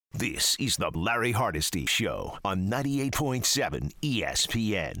This is the Larry Hardesty Show on 98.7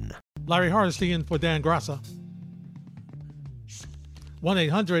 ESPN. Larry Hardesty in for Dan Grassa.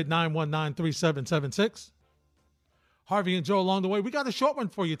 1-800-919-3776. Harvey and Joe along the way. We got a short one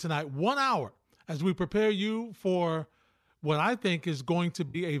for you tonight, 1 hour, as we prepare you for what I think is going to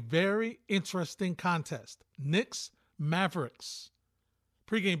be a very interesting contest. Knicks, Mavericks.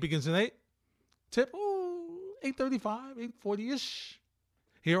 Pregame begins at 8. Tip, 8:35, 8:40-ish.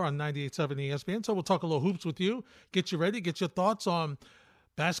 Here on 98.7 ESPN. So we'll talk a little hoops with you. Get you ready. Get your thoughts on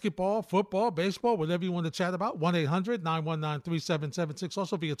basketball, football, baseball, whatever you want to chat about. 1-800-919-3776.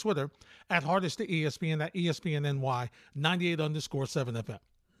 Also via Twitter at Hardesty ESPN, at ESPNNY 98_7 FM.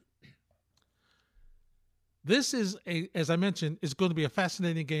 This is, as I mentioned, is going to be a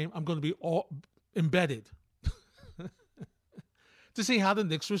fascinating game. I'm going to be all embedded to see how the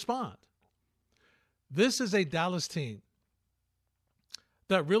Knicks respond. This is a Dallas team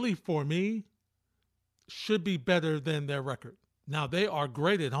that really, for me, should be better than their record. Now, they are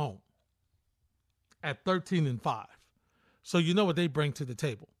great at home at 13-5. So you know what they bring to the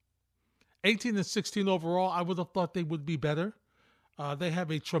table. 18-16 overall, I would have thought they would be better. They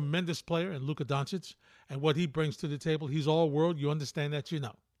have a tremendous player in Luka Doncic, and what he brings to the table, he's all world. You understand that, you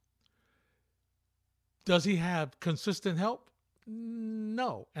know. Does he have consistent help?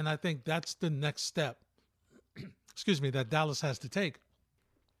 No. And I think that's the next step, that Dallas has to take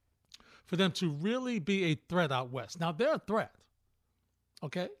for them to really be a threat out west. Now, they're a threat.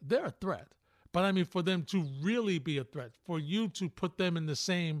 Okay? They're a threat. But, I mean, for them to really be a threat, for you to put them in the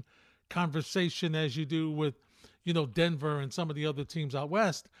same conversation as you do with, Denver and some of the other teams out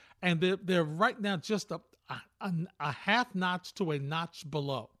west, and they're right now just a half notch to a notch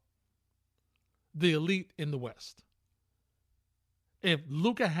below the elite in the West. If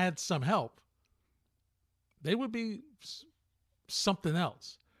Luka had some help, they would be something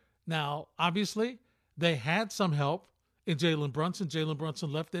else. Now, obviously, they had some help in Jalen Brunson. Jalen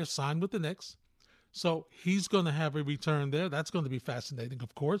Brunson left there, signed with the Knicks. So he's going to have a return there. That's going to be fascinating,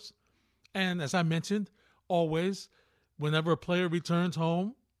 of course. And as I mentioned, always, whenever a player returns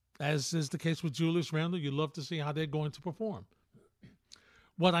home, as is the case with Julius Randle, you love to see how they're going to perform.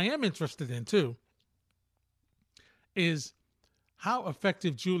 What I am interested in, too, is how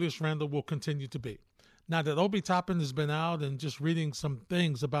effective Julius Randle will continue to be. Now that Obi Toppin has been out and just reading some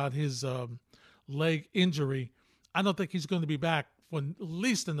things about his leg injury, I don't think he's going to be back for at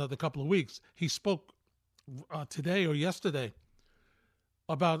least another couple of weeks. He spoke today or yesterday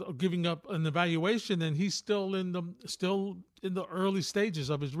about giving up an evaluation, and he's still in the early stages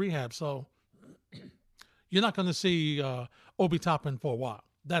of his rehab. So you're not going to see Obi Toppin for a while.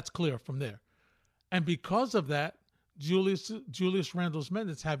 That's clear from there. And because of that, Julius Randle's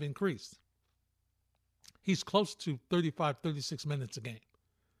minutes have increased. He's close to 35, 36 minutes a game.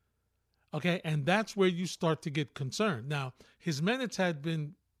 Okay, and that's where you start to get concerned. Now, his minutes had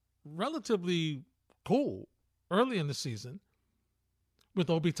been relatively cool early in the season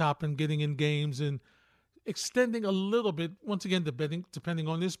with Obi Toppin getting in games and extending a little bit, once again, depending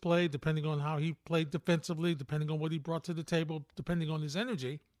on his play, depending on how he played defensively, depending on what he brought to the table, depending on his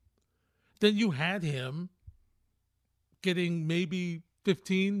energy. Then you had him getting maybe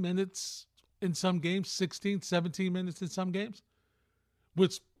 15 minutes in some games, 16, 17 minutes in some games,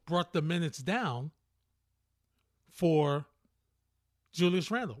 which brought the minutes down for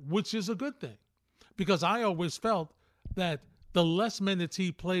Julius Randle, which is a good thing. Because I always felt that the less minutes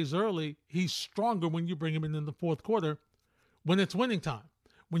he plays early, he's stronger when you bring him in the fourth quarter when it's winning time.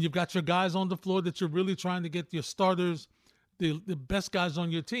 When you've got your guys on the floor that you're really trying to get your starters, the best guys on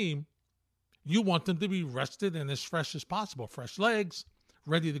your team, you want them to be rested and as fresh as possible, fresh legs,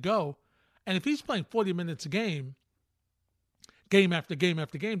 ready to go. And if he's playing 40 minutes a game, game after game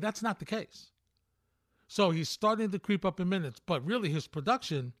after game, that's not the case. So he's starting to creep up in minutes, but really his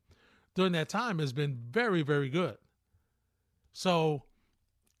production during that time has been very, very good. So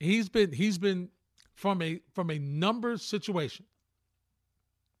he's been from a numbers situation.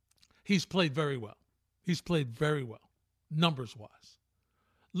 He's played very well. He's played very well, numbers wise.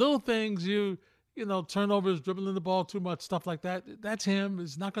 Little things, turnovers, dribbling the ball too much, stuff like that. That's him.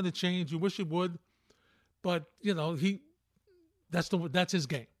 It's not going to change. You wish it would, but that's his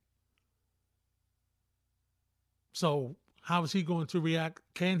game. So how is he going to react?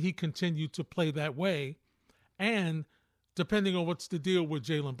 Can he continue to play that way? And depending on what's the deal with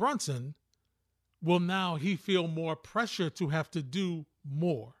Jalen Brunson, will now he feel more pressure to have to do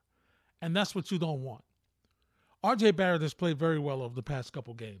more? And that's what you don't want. R.J. Barrett has played very well over the past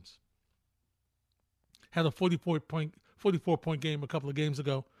couple games. Had a 44-point game a couple of games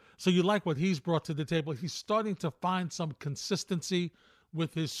ago. So you like what he's brought to the table. He's starting to find some consistency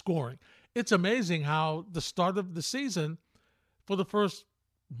with his scoring. It's amazing how the start of the season, for the first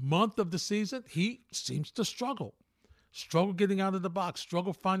month of the season, he seems to struggle getting out of the box,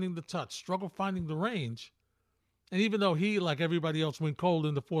 struggle finding the touch, struggle finding the range. And even though he, like everybody else, went cold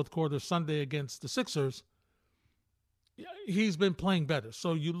in the fourth quarter Sunday against the Sixers, he's been playing better.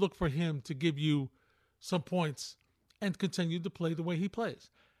 So you look for him to give you some points and continue to play the way he plays.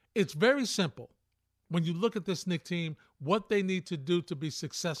 It's very simple. When you look at this Knicks team, what they need to do to be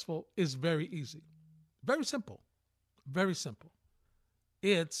successful is very easy. Very simple. Very simple.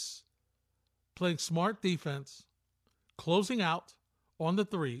 It's playing smart defense, closing out on the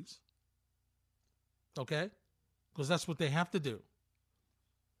threes, okay? Because that's what they have to do.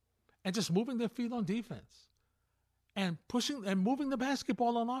 And just moving their feet on defense and pushing and moving the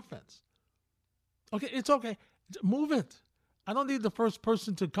basketball on offense. Okay, it's okay. Move it. I don't need the first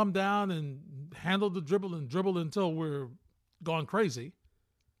person to come down and handle the dribble and dribble until we're gone crazy.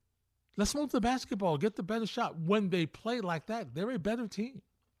 Let's move the basketball, get the better shot. When they play like that, they're a better team.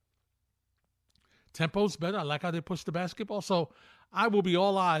 Tempo's better. I like how they push the basketball. So I will be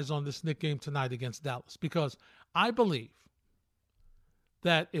all eyes on this Knicks game tonight against Dallas, because I believe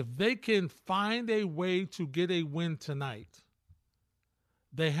that if they can find a way to get a win tonight,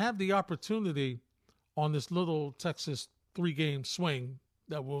 they have the opportunity on this little Texas 3-game swing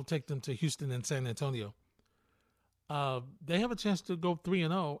that will take them to Houston and San Antonio. They have a chance to go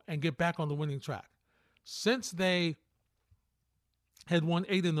 3-0 and get back on the winning track. Since they had won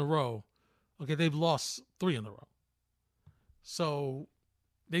 8 in a row, okay, they've lost 3 in a row. So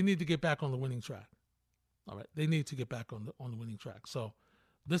they need to get back on the winning track. All right, they need to get back on the winning track. So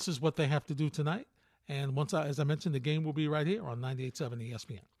this is what they have to do tonight. And as I mentioned, the game will be right here on 98.7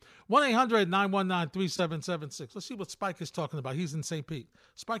 ESPN. 1-800-919-3776. Let's see what Spike is talking about. He's in St. Pete.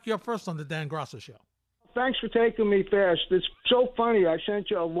 Spike, you're up first on the Dan Grosser Show. Thanks for taking me fast. It's so funny. I sent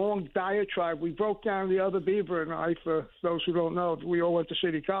you a long diatribe. We broke down the other Beaver and I, for those who don't know, we all went to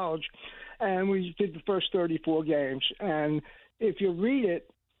City College, and we did the first 34 games. And if you read it,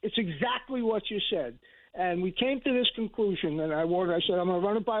 it's exactly what you said. And we came to this conclusion, and I said, I'm going to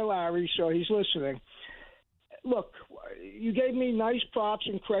run it by Larry, so he's listening. Look, you gave me nice props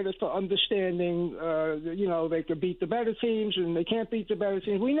and credit for understanding, they could beat the better teams and they can't beat the better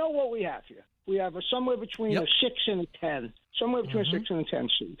teams. We know what we have here. We have somewhere between a 6 and a 10, somewhere between a 6 and a 10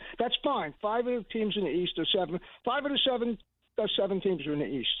 seed. That's fine. 5 of the teams in the East are 7. 5 of the 7 teams are in the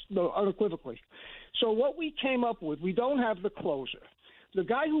East, unequivocally. So what we came up with, we don't have the closer. The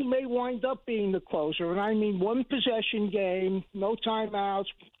guy who may wind up being the closer, and I mean one possession game, no timeouts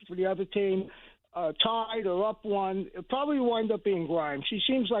for the other team, tied or up one, it'll probably wind up being Grimes. He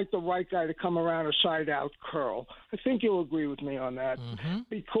seems like the right guy to come around a side-out curl. I think you'll agree with me on that,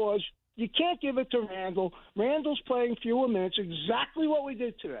 because you can't give it to Randall. Randall's playing fewer minutes, exactly what we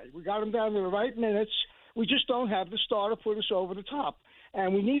did today. We got him down to the right minutes. We just don't have the star to put us over the top.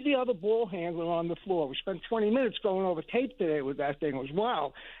 And we need the other ball handler on the floor. We spent 20 minutes going over tape today with that thing. It was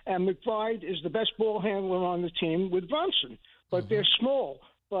wow. And McBride is the best ball handler on the team with Brunson. But they're small.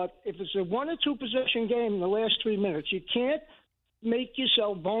 But if it's a 1 or 2 possession game in the last 3 minutes, you can't make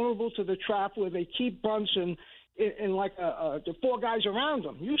yourself vulnerable to the trap where they keep Brunson in like the 4 guys around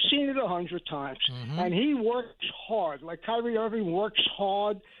him. You've seen it 100 times. And he works hard. Like Kyrie Irving works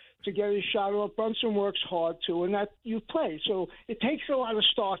hard to get his shot off. Brunson works hard too, and that you play. So it takes a lot of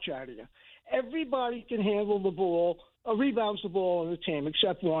starch out of you. Everybody can handle the ball, rebounds the ball on the team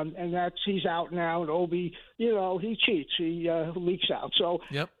except one, and he's out now. And Obi, he cheats. He leaks out. So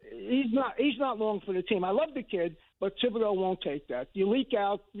he's not long for the team. I love the kid, but Thibodeau won't take that. You leak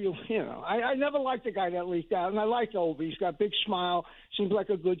out, I never liked the guy that leaked out, and I like Obi. He's got a big smile, seems like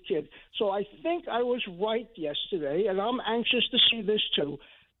a good kid. So I think I was right yesterday, and I'm anxious to see this too.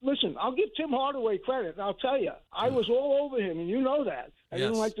 Listen, I'll give Tim Hardaway credit. I'll tell you, I was all over him, and you know that. I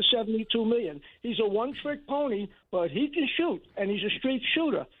didn't like the $72 million. He's a one-trick pony, but he can shoot, and he's a street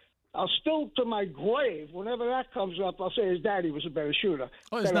shooter. I'll still, to my grave, whenever that comes up, I'll say his daddy was a better shooter.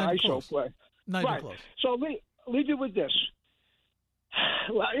 Oh, it's not ISO close. Play. Not right. close. So leave you with this.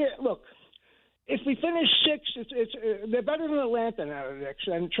 Look, if we finish 6, they're better than Atlanta now, the Knicks,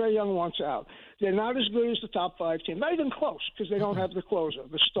 and Trae Young wants out. They're not as good as the top 5 team. Not even close, because they don't have the closer,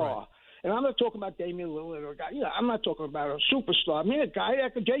 the star. Right. And I'm not talking about Damian Lillard or a guy. I'm not talking about a superstar. I mean a guy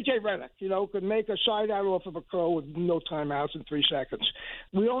that could, J.J. Redick, could make a side out off of a curl with no timeouts in 3 seconds.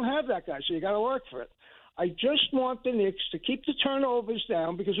 We don't have that guy, so you got to work for it. I just want the Knicks to keep the turnovers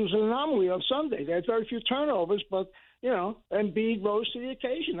down because it was an anomaly on Sunday. They had very few turnovers, but, Embiid rose to the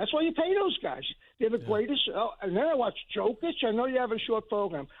occasion. That's why you pay those guys. They're the greatest. And then I watch Jokic. I know you have a short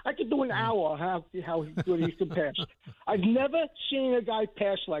program. I could do an hour how good he can pass. I've never seen a guy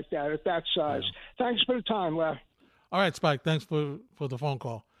pass like that at that size. Yeah. Thanks for the time, Larry. All right, Spike. Thanks for the phone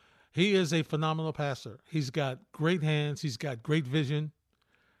call. He is a phenomenal passer. He's got great hands. He's got great vision.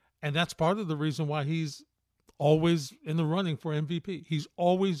 And that's part of the reason why he's always in the running for MVP. He's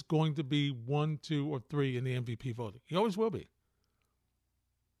always going to be 1, 2, or 3 in the MVP voting. He always will be.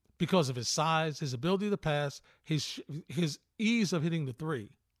 Because of his size, his ability to pass, his ease of hitting the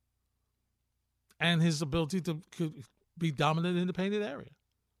three, and his ability to be dominant in the painted area.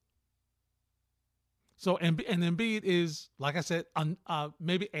 So, and Embiid is, like I said,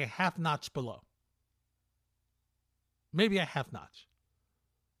 maybe a half notch below. Maybe a half notch.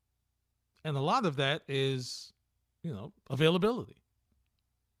 And a lot of that is, availability.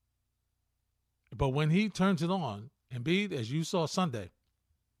 But when he turns it on, Embiid, as you saw Sunday,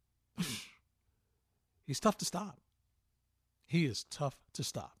 he's tough to stop. He is tough to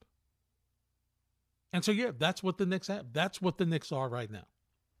stop. And so, that's what the Knicks have. That's what the Knicks are right now.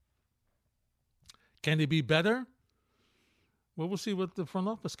 Can they be better? Well, we'll see what the front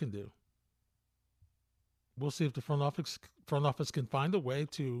office can do. We'll see if the front office can find a way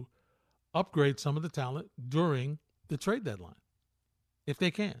to upgrade some of the talent during the trade deadline, if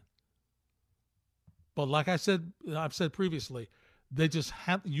they can. But like I've said previously,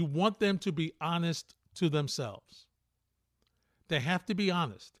 you want them to be honest to themselves. They have to be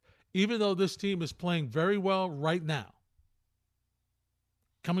honest. Even though this team is playing very well right now,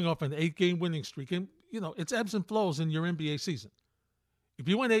 coming off an 8-game winning streak, and it's ebbs and flows in your NBA season. If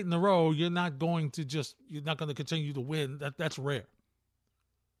you win 8 in a row, you're not going to continue to win. That's rare.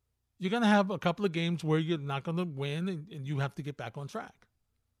 You're going to have a couple of games where you're not going to win and you have to get back on track.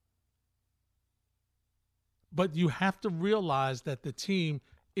 But you have to realize that the team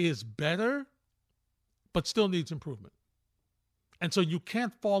is better, but still needs improvement. And so you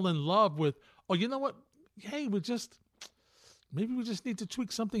can't fall in love with, you know what? Hey, maybe we just need to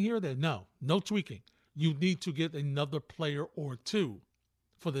tweak something here or there. No tweaking. You need to get another player or two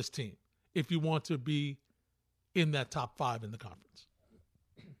for this team if you want to be in that top 5 in the conference.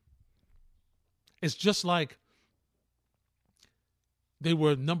 It's just like they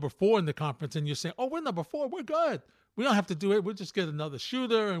were number 4 in the conference and you're saying, we're number 4, we're good. We don't have to do it. We'll just get another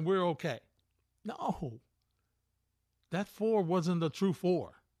shooter and we're okay. No. That 4 wasn't the true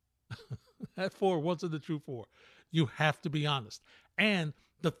 4. That 4 wasn't the true 4. You have to be honest. And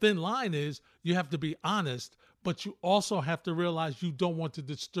the thin line is you have to be honest, but you also have to realize you don't want to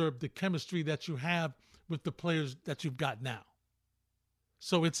disturb the chemistry that you have with the players that you've got now.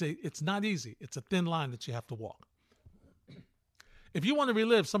 So it's not easy. It's a thin line that you have to walk. If you want to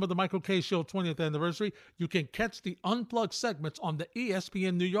relive some of the Michael Kay Show 20th anniversary, you can catch the unplugged segments on the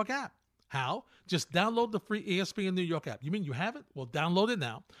ESPN New York app. How? Just download the free ESPN New York app. You mean you haven't? Well, download it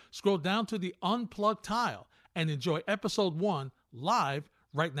now. Scroll down to the unplugged tile and enjoy episode 1 live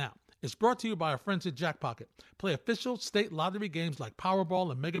right now. It's brought to you by our friends at Jacque. Play official state lottery games like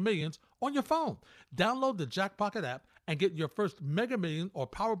Powerball and Mega Millions on your phone. Download the Jacque app and get your first Mega Million or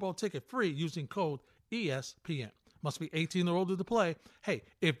Powerball ticket free using code ESPN. Must be 18 or older to play. Hey,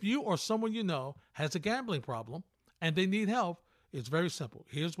 if you or someone you know has a gambling problem and they need help, it's very simple.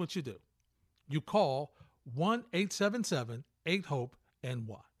 Here's what you do. You call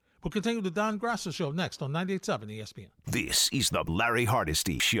 1-877-8-HOPE-NY. We'll continue the Don Grasser Show next on 98.7 ESPN. This is the Larry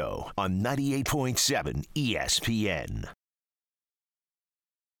Hardesty Show on 98.7 ESPN.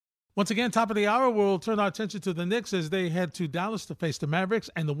 Once again, top of the hour, we'll turn our attention to the Knicks as they head to Dallas to face the Mavericks.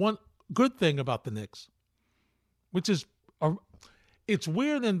 And the one good thing about the Knicks, which is, it's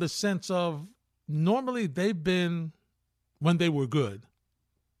weird in the sense of normally they've been, when they were good,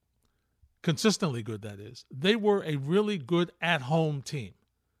 consistently good that is, they were a really good at-home team.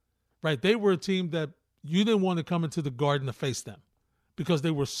 Right, they were a team that you didn't want to come into the Garden to face them because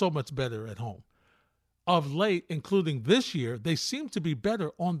they were so much better at home. Of late, including this year, they seem to be better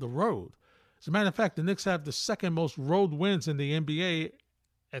on the road. As a matter of fact, the Knicks have the second most road wins in the NBA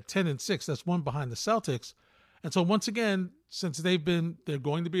at 10-6. That's one behind the Celtics. And so once again, since they're going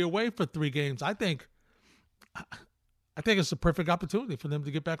to be away for 3 games, I think it's a perfect opportunity for them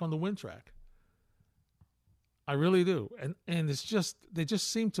to get back on the win track. I really do. And it's just, they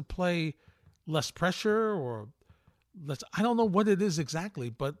just seem to play less pressure or less, I don't know what it is exactly,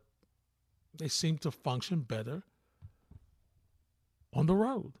 but they seem to function better on the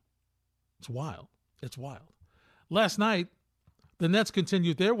road. It's wild. It's wild. Last night, the Nets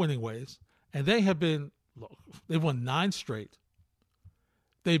continued their winning ways, and they have been look, they've won 9 straight.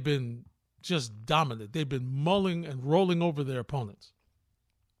 They've been just dominant. They've been mulling and rolling over their opponents.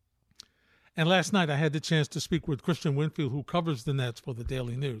 And last night I had the chance to speak with Christian Winfield, who covers the Nets for the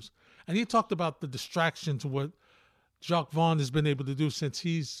Daily News. And he talked about the distraction to what Jacque Vaughn has been able to do since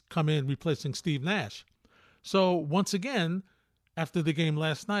he's come in replacing Steve Nash. So once again, after the game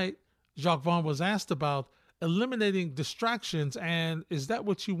last night, Jacque Vaughn was asked about eliminating distractions, and is that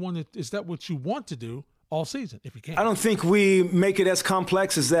what you want to do all season, if you can? I don't think we make it as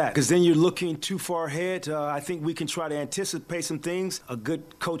complex as that, because then you're looking too far ahead. I think we can try to anticipate some things. A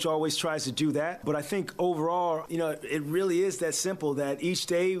good coach always tries to do that. But I think overall, it really is that simple, that each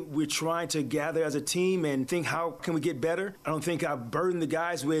day we're trying to gather as a team and think, how can we get better? I don't think I burden the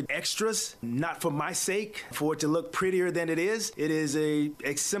guys with extras, not for my sake, for it to look prettier than it is. It is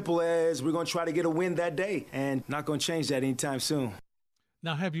as simple as we're going to try to get a win that day, and not going to change that anytime soon.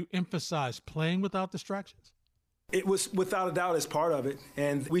 Now, have you emphasized playing without distractions? It was without a doubt as part of it.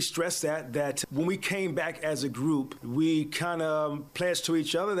 And we stressed that when we came back as a group, we kind of pledged to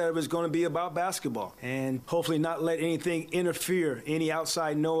each other that it was going to be about basketball and hopefully not let anything interfere, any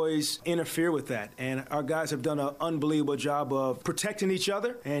outside noise interfere with that. And our guys have done an unbelievable job of protecting each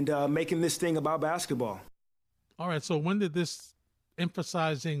other and making this thing about basketball. All right, so when did this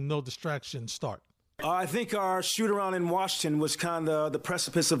emphasizing no distractions start? I think our shoot-around in Washington was kind of the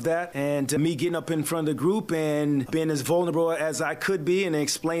precipice of that, and me getting up in front of the group and being as vulnerable as I could be and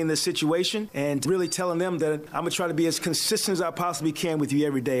explaining the situation and really telling them that I'm going to try to be as consistent as I possibly can with you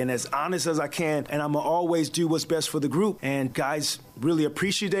every day and as honest as I can, and I'm going to always do what's best for the group. And guys really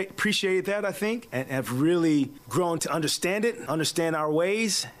appreciated that, I think, and have really grown to understand it, understand our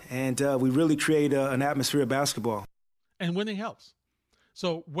ways, and we really create an atmosphere of basketball. And winning helps.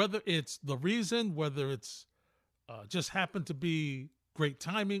 So whether it's the reason, whether it's just happened to be great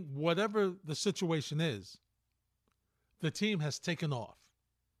timing, whatever the situation is, the team has taken off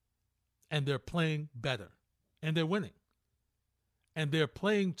and they're playing better and they're winning. And they're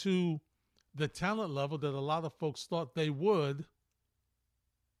playing to the talent level that a lot of folks thought they would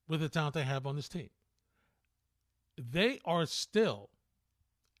with the talent they have on this team. They are still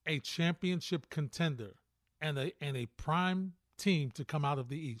a championship contender and a prime team to come out of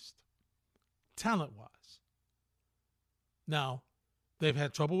the East, talent-wise. Now, they've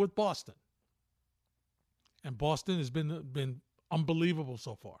had trouble with Boston, and Boston has been unbelievable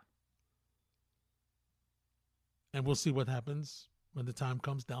so far. And we'll see what happens when the time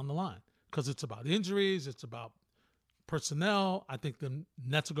comes down the line, because it's about injuries, it's about personnel. I think the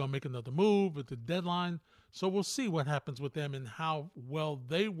Nets are going to make another move at the deadline, so we'll see what happens with them and how well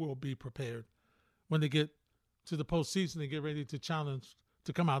they will be prepared when they get to the postseason and get ready to challenge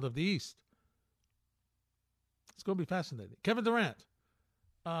to come out of the East. It's going to be fascinating. Kevin Durant,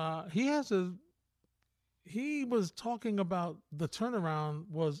 he was talking about the turnaround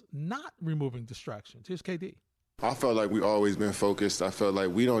was not removing distractions. Here's KD. I felt like we always been focused. I felt like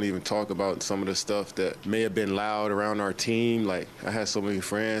we don't even talk about some of the stuff that may have been loud around our team. Like, I had so many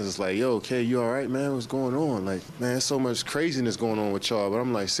friends. It's like, yo, K, you all right, man? What's going on? Like, man, there's so much craziness going on with y'all. But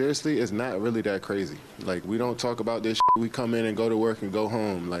I'm like, seriously, it's not really that crazy. Like, we don't talk about this shit. We come in and go to work and go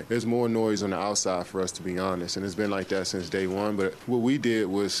home. Like, there's more noise on the outside for us, to be honest. And it's been like that since day one. But what we did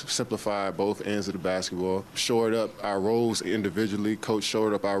was simplify both ends of the basketball, shored up our roles individually. Coach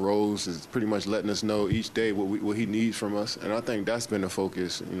shored up our roles, is pretty much letting us know each day what he needs from us, and I think that's been the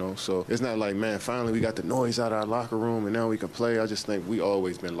focus, so it's not like, man, finally we got the noise out of our locker room and now we can play. I just think we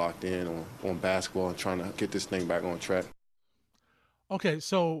always been locked in on basketball and trying to get this thing back on track. Okay,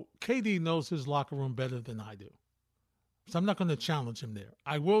 so KD knows his locker room better than I do, so I'm not going to challenge him there.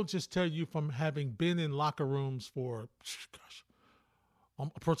 I will just tell you, from having been in locker rooms for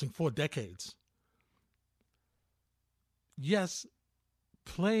I'm approaching 4 decades, yes,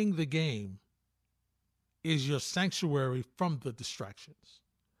 playing the game is your sanctuary from the distractions.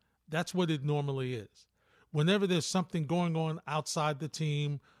 That's what it normally is. Whenever there's something going on outside the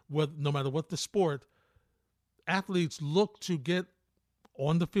team, no matter what the sport, athletes look to get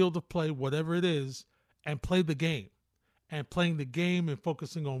on the field of play, whatever it is, and play the game. And playing the game and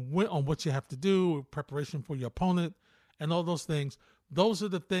focusing on what you have to do, preparation for your opponent, and all those things, those are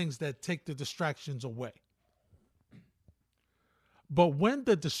the things that take the distractions away. But when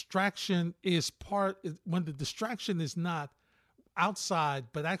the distraction is not outside,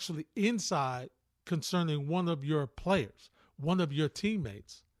 but actually inside, concerning one of your players, one of your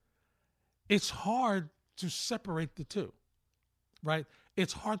teammates, it's hard to separate the two, right?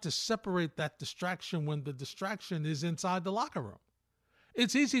 It's hard to separate that distraction when the distraction is inside the locker room.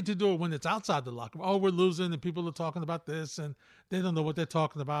 It's easy to do it when it's outside the locker room. Oh, we're losing and people are talking about this and they don't know what they're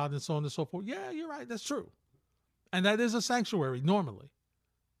talking about and so on and so forth. Yeah, you're right. That's true. And that is a sanctuary normally.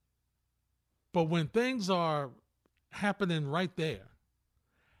 But when things are happening right there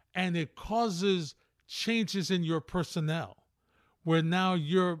and it causes changes in your personnel where now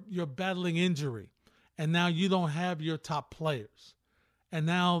you're battling injury and now you don't have your top players and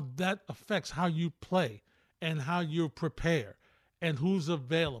now that affects how you play and how you prepare and who's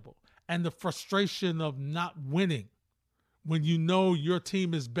available and the frustration of not winning when you know your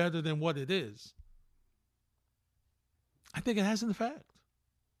team is better than what it is, I think it has an effect.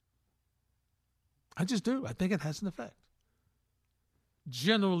 I just do. I think it has an effect,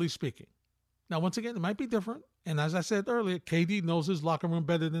 generally speaking. Now, once again, it might be different. And as I said earlier, KD knows his locker room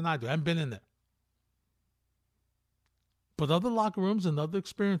better than I do. I haven't been in there. But other locker rooms and other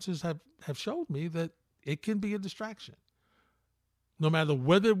experiences have showed me that it can be a distraction. No matter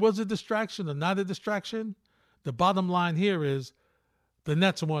whether it was a distraction or not a distraction, the bottom line here is the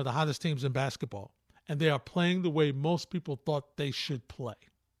Nets are one of the hottest teams in basketball. And they are playing the way most people thought they should play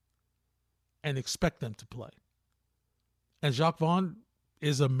and expect them to play. And Jacque Vaughn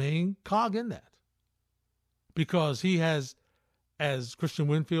is a main cog in that because he has, as Christian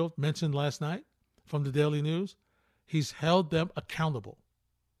Winfield mentioned last night from the Daily News, he's held them accountable.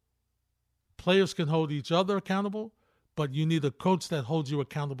 Players can hold each other accountable, but you need a coach that holds you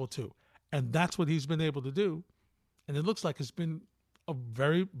accountable too. And that's what he's been able to do. And it looks like it's been a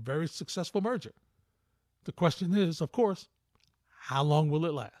very, very successful merger. The question is, of course, how long will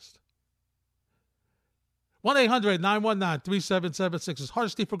it last? 1-800-919-3776 is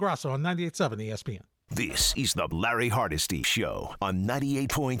Hardesty for Grasso on 98.7 ESPN. This is the Larry Hardesty Show on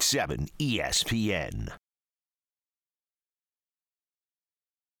 98.7 ESPN.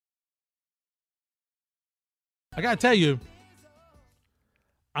 I got to tell you,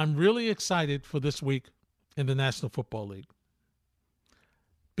 I'm really excited for this week in the National Football League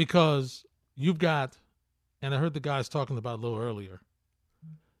because you've got, and I heard the guys talking about it a little earlier,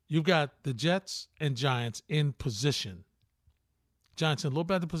 you've got the Jets and Giants in position. Giants in a little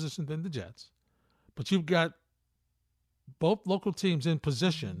better position than the Jets. But you've got both local teams in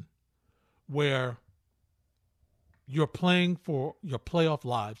position where you're playing for your playoff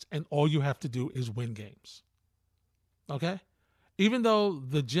lives and all you have to do is win games. Okay? Even though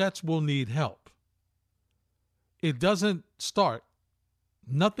the Jets will need help, it doesn't start.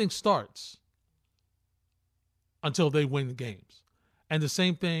 Nothing starts until they win games. And the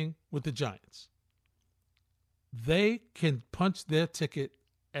same thing with the Giants. They can punch their ticket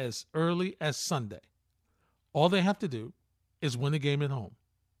as early as Sunday. All they have to do is win a game at home.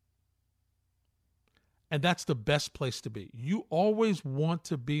 And that's the best place to be. You always want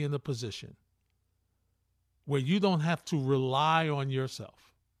to be in a position where you don't have to rely on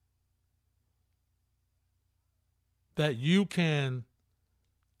yourself. That you can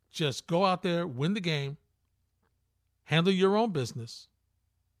just go out there, win the game, handle your own business,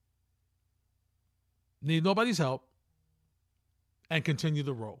 need nobody's help, and continue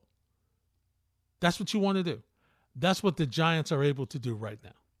to roll. That's what you want to do. That's what the Giants are able to do right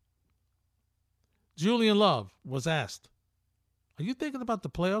now. Julian Love was asked, are you thinking about the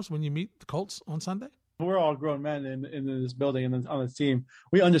playoffs when you meet the Colts on Sunday? We're all grown men in this building and on this team.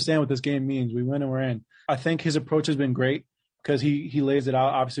 We understand what this game means. We win and we're in. I think his approach has been great because he lays it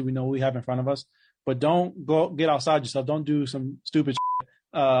out. Obviously, we know what we have in front of us. But don't go get outside yourself. Don't do some stupid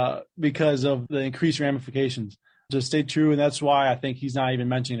shit, because of the increased ramifications. Just stay true, and that's why I think he's not even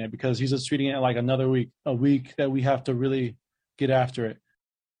mentioning it, because he's just treating it like another week, a week that we have to really get after it.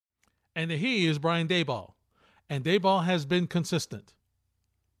 And he is Brian Daboll. And Daboll has been consistent.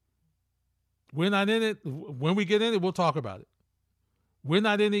 We're not in it. When we get in it, we'll talk about it. We're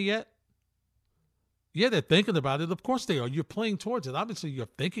not in it yet. Yeah, they're thinking about it. Of course they are. You're playing towards it. Obviously, you're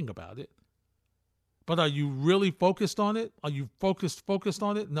thinking about it. But are you really focused on it? Are you focused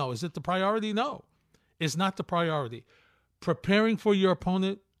on it? No. Is it the priority? No. It's not the priority. Preparing for your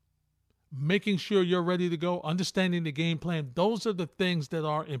opponent, making sure you're ready to go, understanding the game plan, those are the things that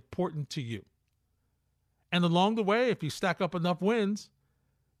are important to you. And along the way, if you stack up enough wins,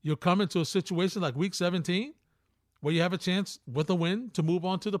 you'll come into a situation like Week 17 where you have a chance with a win to move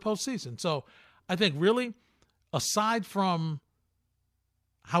on to the postseason. So I think really, aside from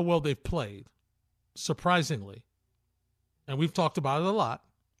how well they've played, surprisingly, and we've talked about it a lot,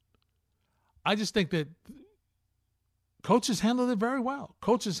 I just think that coaches handled it very well.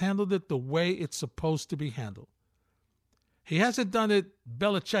 Coaches handled it the way it's supposed to be handled. He hasn't done it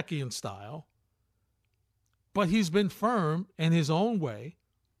Belichickian style, but he's been firm in his own way,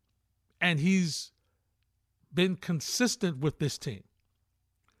 and he's been consistent with this team.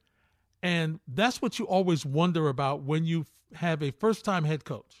 And that's what you always wonder about when you have a first-time head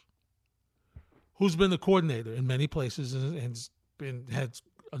coach who's been the coordinator in many places and had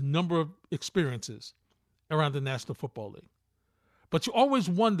a number of experiences around the National Football League. But you always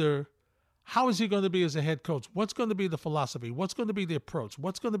wonder, how is he going to be as a head coach? What's going to be the philosophy? What's going to be the approach?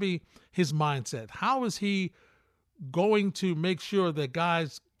 What's going to be his mindset? How is he going to make sure that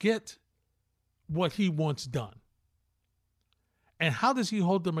guys get what he wants done? And how does he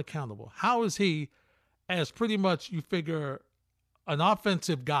hold them accountable? How is he, as pretty much you figure an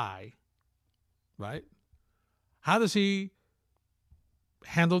offensive guy, right? How does he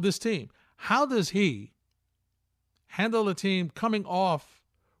handle this team? How does he handle a team coming off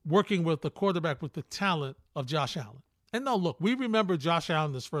working with the quarterback with the talent of Josh Allen? And no, look, we remember Josh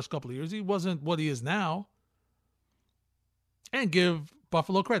Allen this first couple of years. He wasn't what he is now. And give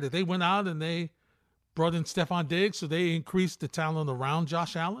Buffalo credit. They went out and they brought in Stephon Diggs, so they increased the talent around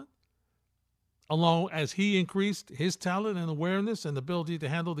Josh Allen, along as he increased his talent and awareness and ability to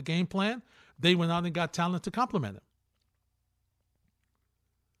handle the game plan. They went out and got talent to complement him.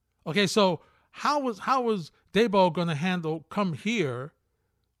 Okay, so how was Daboll going to come here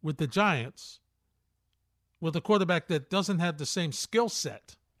with the Giants with a quarterback that doesn't have the same skill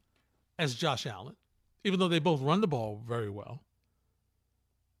set as Josh Allen, even though they both run the ball very well?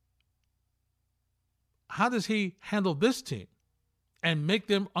 How does he handle this team and make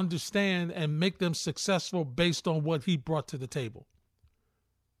them understand and make them successful based on what he brought to the table?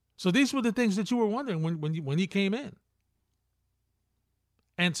 So these were the things that you were wondering when he came in.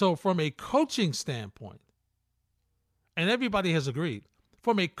 And so from a coaching standpoint, and everybody has agreed,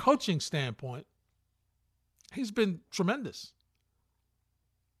 from a coaching standpoint, he's been tremendous.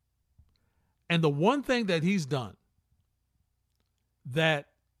 And the one thing that he's done that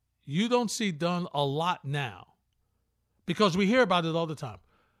you don't see done a lot now, because we hear about it all the time.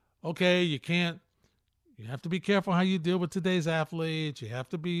 Okay, you have to be careful how you deal with today's athletes. You have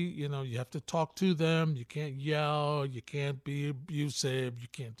to be, you have to talk to them. You can't yell. You can't be abusive. You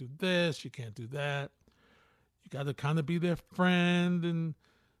can't do this. You can't do that. You got to kind of be their friend and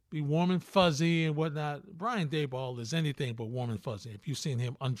be warm and fuzzy and whatnot. Brian Daboll is anything but warm and fuzzy if you've seen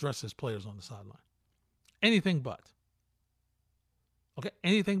him undress his players on the sideline. Anything but. Okay,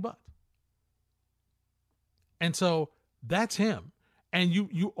 anything but. And so that's him. And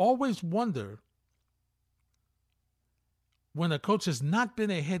you always wonder, when a coach has not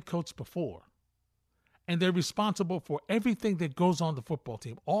been a head coach before and they're responsible for everything that goes on the football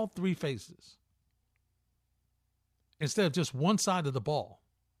team, all three phases, instead of just one side of the ball,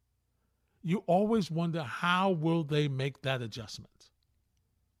 you always wonder, how will they make that adjustment?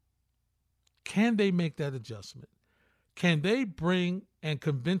 Can they make that adjustment? Can they bring and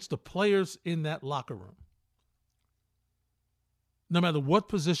convince the players in that locker room, no matter what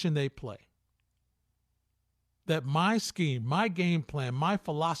position they play, that my scheme, my game plan, my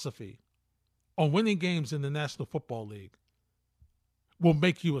philosophy on winning games in the National Football League will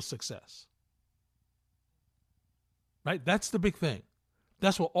make you a success? Right? That's the big thing.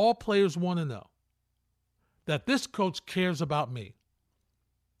 That's what all players want to know, that this coach cares about me.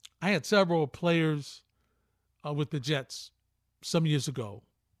 I had several players with the Jets some years ago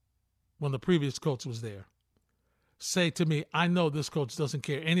when the previous coach was there say to me, I know this coach doesn't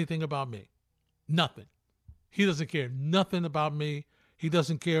care anything about me. Nothing. He doesn't care nothing about me. He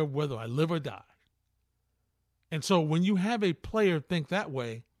doesn't care whether I live or die. And so when you have a player think that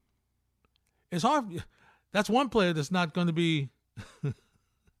way, it's hard. That's one player that's not going to be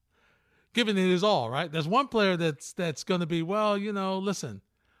giving it his all, right? There's one player that's going to be, well, listen,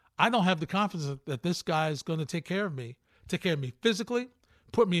 I don't have the confidence that this guy is going to take care of me physically,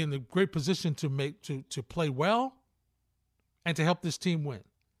 put me in a great position to play well, and to help this team win.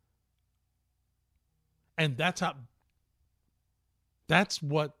 And that's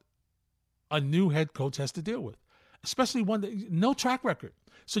what a new head coach has to deal with, especially one that no track record.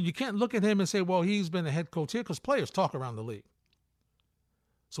 So you can't look at him and say, well, he's been a head coach here, because players talk around the league.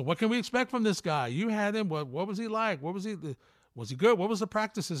 So what can we expect from this guy? You had him. What was he like? Was he good? What was the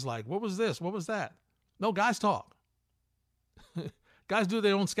practices like? What was this? What was that? No, guys talk. Guys do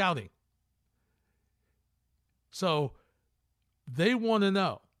their own scouting. So they want to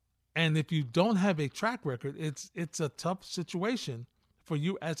know. And if you don't have a track record, it's a tough situation for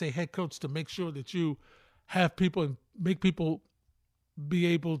you as a head coach to make sure that you have people and make people be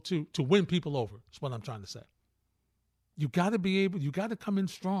able to win people over. That's what I'm trying to say. You got to come in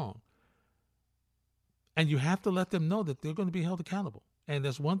strong. And you have to let them know that they're going to be held accountable. And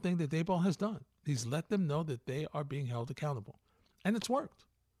that's one thing that Daboll has done. He's let them know that they are being held accountable. And it's worked,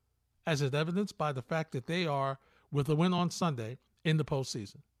 as is evidenced by the fact that they are, with a win on Sunday, in the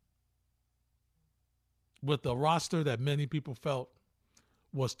postseason. with a roster that many people felt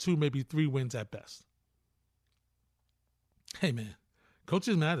was 2, maybe 3 wins at best. Hey, man,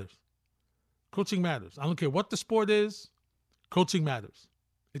 coaching matters. Coaching matters. I don't care what the sport is. Coaching matters.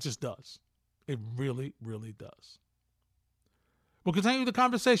 It just does. It really, really does. We'll continue the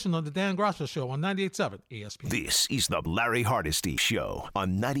conversation on the Dan Grasso Show on 98.7 ESPN. This is the Larry Hardesty Show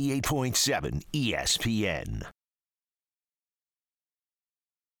on 98.7 ESPN.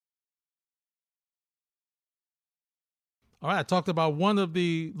 All right, I talked about one of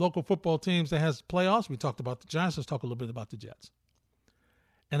the local football teams that has playoffs. We talked about the Giants. Let's talk a little bit about the Jets.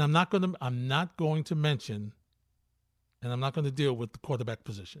 And I'm not going to mention, and I'm not going to deal with the quarterback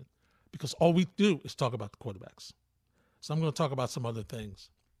position, because all we do is talk about the quarterbacks. So I'm going to talk about some other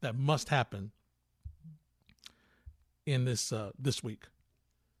things that must happen in this week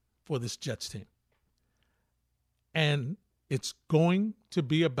for this Jets team. And it's going to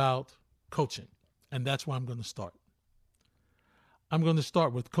be about coaching, and that's where I'm going to start. I'm going to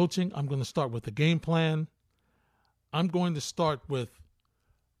start with coaching. I'm going to start with the game plan. I'm going to start with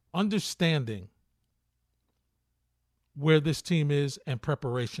understanding where this team is and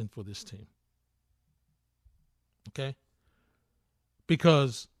preparation for this team. Okay?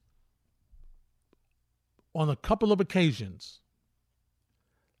 Because on a couple of occasions,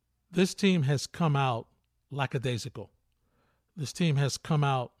 this team has come out lackadaisical. This team has come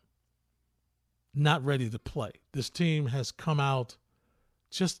out not ready to play. This team has come out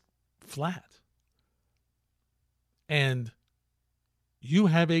just flat. And you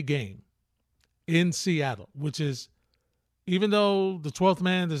have a game in Seattle, which is, even though the 12th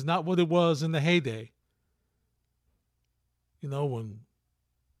man is not what it was in the heyday, you know, when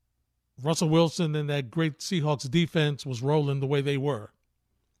Russell Wilson and that great Seahawks defense was rolling the way they were.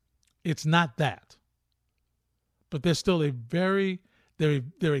 It's not that. But they're still they're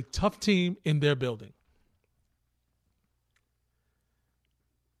a tough team in their building.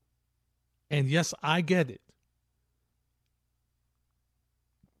 And yes, I get it.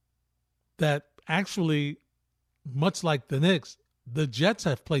 That actually, much like the Knicks, the Jets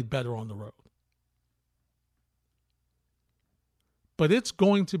have played better on the road. But it's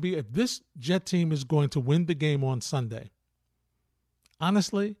going to be, if this Jet team is going to win the game on Sunday,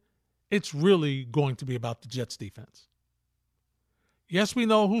 honestly, it's really going to be about the Jets defense. Yes, we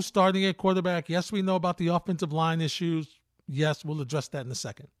know who's starting at quarterback. Yes, we know about the offensive line issues. Yes, we'll address that in a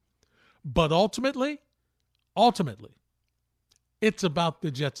second. But ultimately, it's about the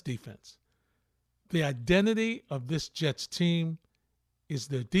Jets defense. The identity of this Jets team is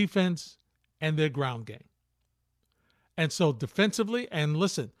their defense and their ground game. And so defensively, and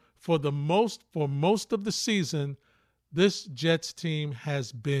listen, for most of the season, this Jets team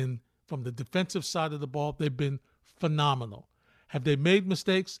has been, from the defensive side of the ball, they've been phenomenal. Have they made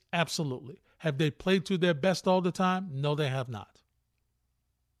mistakes? Absolutely. Have they played to their best all the time? No, they have not.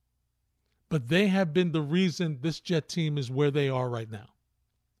 But they have been the reason this Jet team is where they are right now.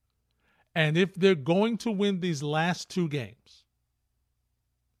 And if they're going to win these last 2 games,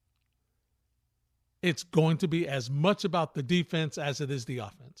 it's going to be as much about the defense as it is the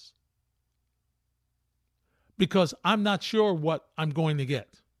offense. Because I'm not sure what I'm going to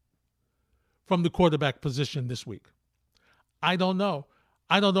get from the quarterback position this week. I don't know.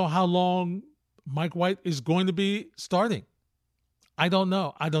 I don't know how long Mike White is going to be starting. I don't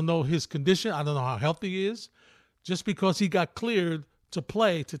know. I don't know his condition. I don't know how healthy he is. Just because he got cleared to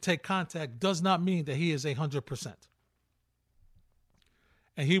play, to take contact, does not mean that he is 100%.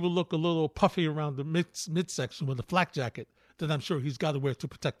 And he will look a little puffy around the midsection with a flak jacket that I'm sure he's got to wear to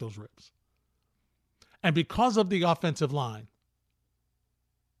protect those ribs. And because of the offensive line,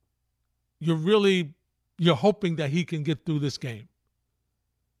 you're hoping that he can get through this game.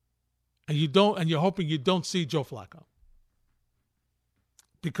 And you're hoping you don't see Joe Flacco.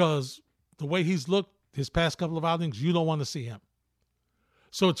 Because the way he's looked his past couple of outings, you don't want to see him.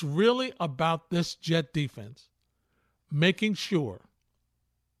 So it's really about this Jet defense making sure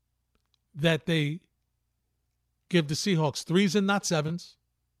that they give the Seahawks 3s and not 7s.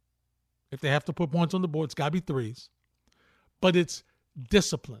 If they have to put points on the board, it's got to be 3s. But it's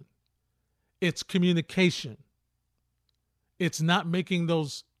discipline. It's communication. It's not making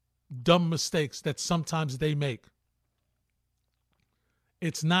those dumb mistakes that sometimes they make.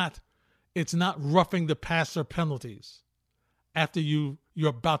 It's not roughing the passer penalties after you're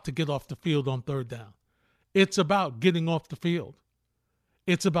about to get off the field on 3rd down. It's about getting off the field.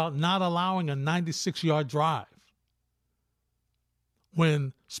 It's about not allowing a 96-yard drive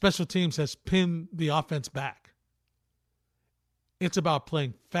when special teams has pinned the offense back. It's about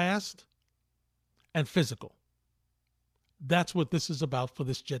playing fast and physical. That's what this is about for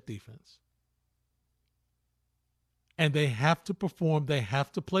this Jet defense. And they have to perform. They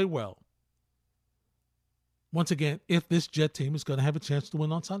have to play well. Once again, if this Jet team is going to have a chance to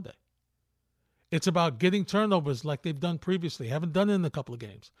win on Sunday. It's about getting turnovers like they've done previously. Haven't done it in a couple of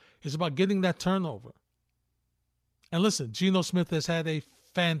games. It's about getting that turnover. And listen, Geno Smith has had a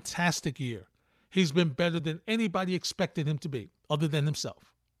fantastic year. He's been better than anybody expected him to be, other than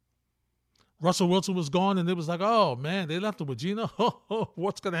himself. Russell Wilson was gone, and it was like, oh, man, they left him with Geno.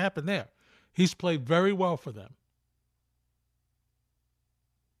 What's going to happen there? He's played very well for them.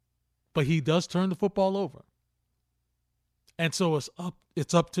 But he does turn the football over. And so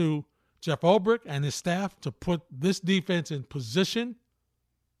it's up to Jeff Ulbrich and his staff to put this defense in position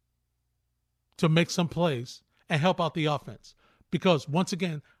to make some plays and help out the offense. Because, once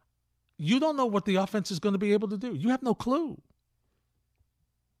again, you don't know what the offense is going to be able to do. You have no clue.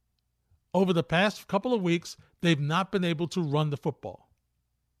 Over the past couple of weeks, they've not been able to run the football.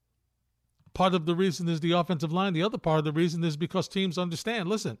 Part of the reason is the offensive line. The other part of the reason is because teams understand,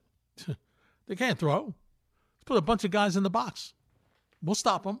 listen, they can't throw. Let's put a bunch of guys in the box. We'll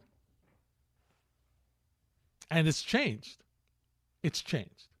stop them. And it's changed. It's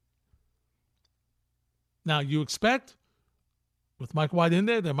changed. Now, you expect, with Mike White in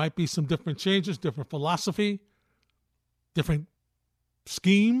there might be some different changes, different philosophy, different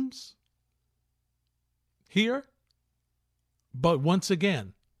schemes here. But once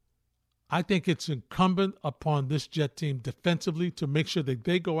again, I think it's incumbent upon this Jet team defensively to make sure that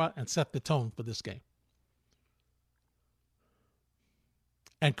they go out and set the tone for this game.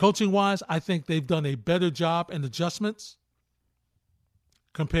 And coaching-wise, I think they've done a better job in adjustments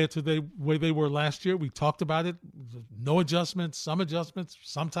compared to the way they were last year. We talked about it. No adjustments,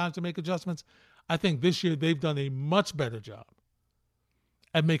 sometimes to make adjustments. I think this year they've done a much better job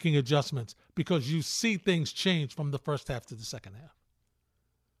at making adjustments because you see things change from the first half to the second half.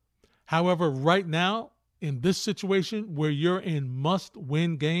 However, right now, in this situation where you're in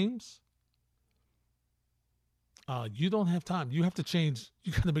must-win games, you don't have time. You have to change.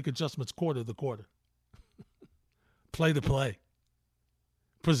 You got to make adjustments quarter to quarter. Play to play.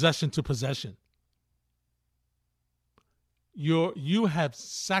 Possession to possession. You have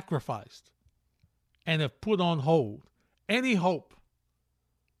sacrificed and have put on hold any hope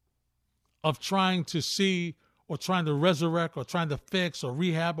of trying to see or trying to resurrect or trying to fix or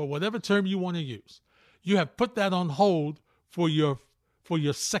rehab or whatever term you want to use. You have put that on hold for your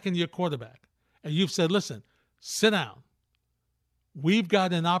second-year quarterback. And you've said, listen, sit down. We've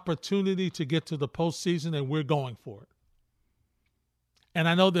got an opportunity to get to the postseason, and we're going for it. And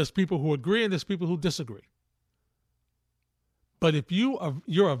I know there's people who agree and there's people who disagree. But if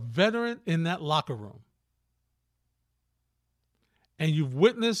you're a veteran in that locker room and you've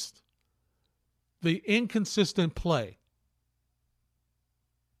witnessed the inconsistent play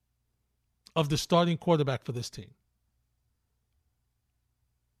of the starting quarterback for this team,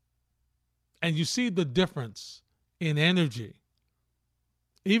 and you see the difference in energy,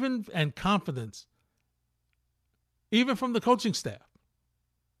 even and confidence, even from the coaching staff,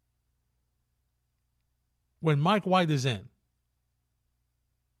 when Mike White is in,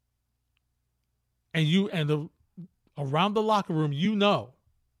 and around the locker room, you know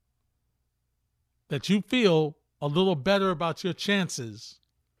that you feel a little better about your chances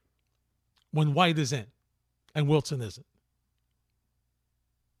when White is in and Wilson isn't.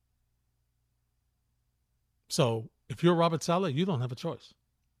 So if you're Robert Saleh, you don't have a choice.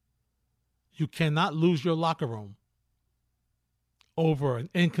 You cannot lose your locker room over an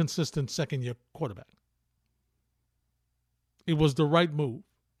inconsistent second-year quarterback. It was the right move.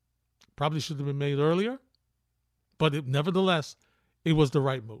 Probably should have been made earlier, but nevertheless, it was the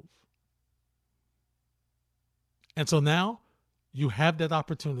right move. And so now you have that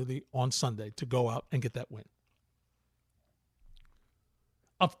opportunity on Sunday to go out and get that win.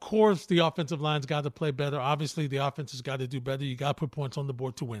 Of course, the offensive line's got to play better. Obviously, the offense has got to do better. You got to put points on the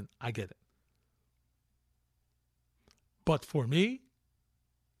board to win. I get it. But for me,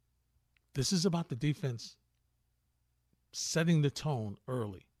 this is about the defense setting the tone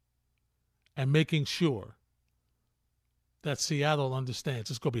early and making sure that Seattle understands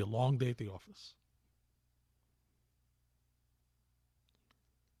it's going to be a long day at the office.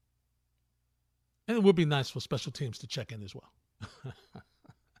 And it would be nice for special teams to check in as well.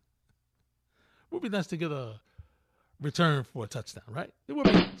 It would be nice to get a return for a touchdown, right? It would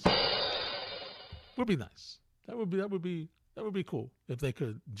be nice. Would be nice. That would be cool if they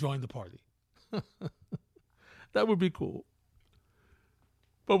could join the party. That would be cool.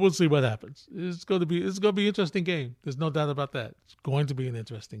 But we'll see what happens. It's going to be an interesting game. There's no doubt about that. It's going to be an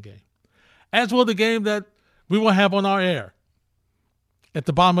interesting game. As will the game that we will have on our air at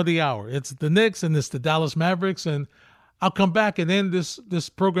the bottom of the hour. It's the Knicks and it's the Dallas Mavericks. And I'll come back and end this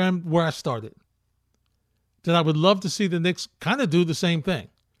program where I started. That I would love to see the Knicks kind of do the same thing,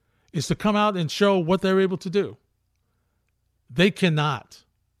 is to come out and show what they're able to do. They cannot.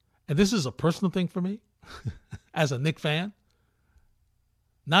 And this is a personal thing for me as a Knicks fan.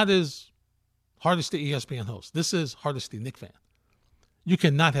 Not as Hardesty ESPN host. This is Hardesty Knicks fan. You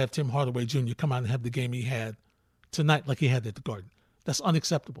cannot have Tim Hardaway Jr. come out and have the game he had tonight like he had at the Garden. That's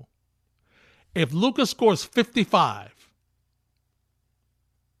unacceptable. If Luka scores 55,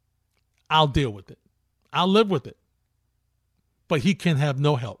 I'll deal with it. I'll live with it. But he can have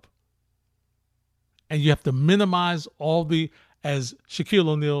no help. And you have to minimize all the, as Shaquille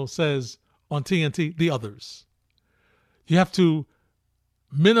O'Neal says on TNT, the others. You have to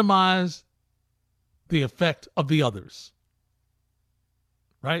minimize the effect of the others.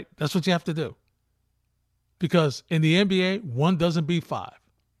 Right? That's what you have to do. Because in the NBA, 1 doesn't beat 5.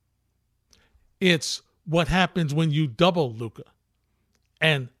 It's what happens when you double Luka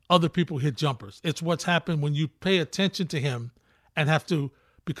and other people hit jumpers. It's what's happened when you pay attention to him and have to,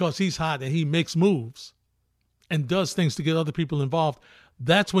 because he's hot and he makes moves and does things to get other people involved.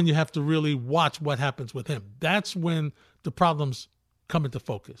 That's when you have to really watch what happens with him. That's when the problems come into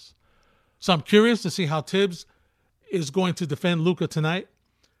focus. So I'm curious to see how Tibbs is going to defend Luka tonight.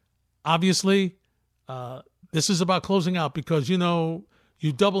 Obviously, this is about closing out because, you know,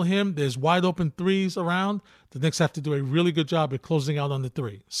 you double him, there's wide open threes around. The Knicks have to do a really good job at closing out on the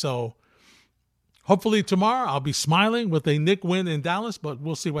three. So hopefully tomorrow I'll be smiling with a Knicks win in Dallas, but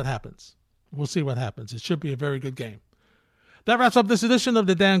we'll see what happens. We'll see what happens. It should be a very good game. That wraps up this edition of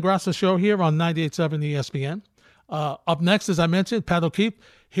the Dan Graca Show here on 98.7 ESPN. Up next, as I mentioned, Pat O'Keefe.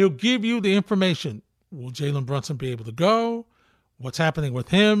 He'll give you the information. Will Jalen Brunson be able to go? What's happening with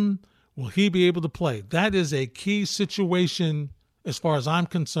him? Will he be able to play? That is a key situation as far as I'm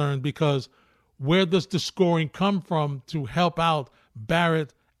concerned, because where does the scoring come from to help out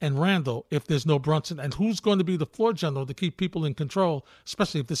Barrett and Randall if there's no Brunson? And who's going to be the floor general to keep people in control,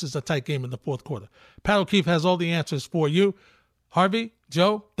 especially if this is a tight game in the fourth quarter? Pat O'Keefe has all the answers for you. Harvey,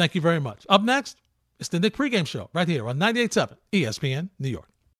 Joe, thank you very much. Up next, it's the Knicks pregame show right here on 98.7 ESPN New York.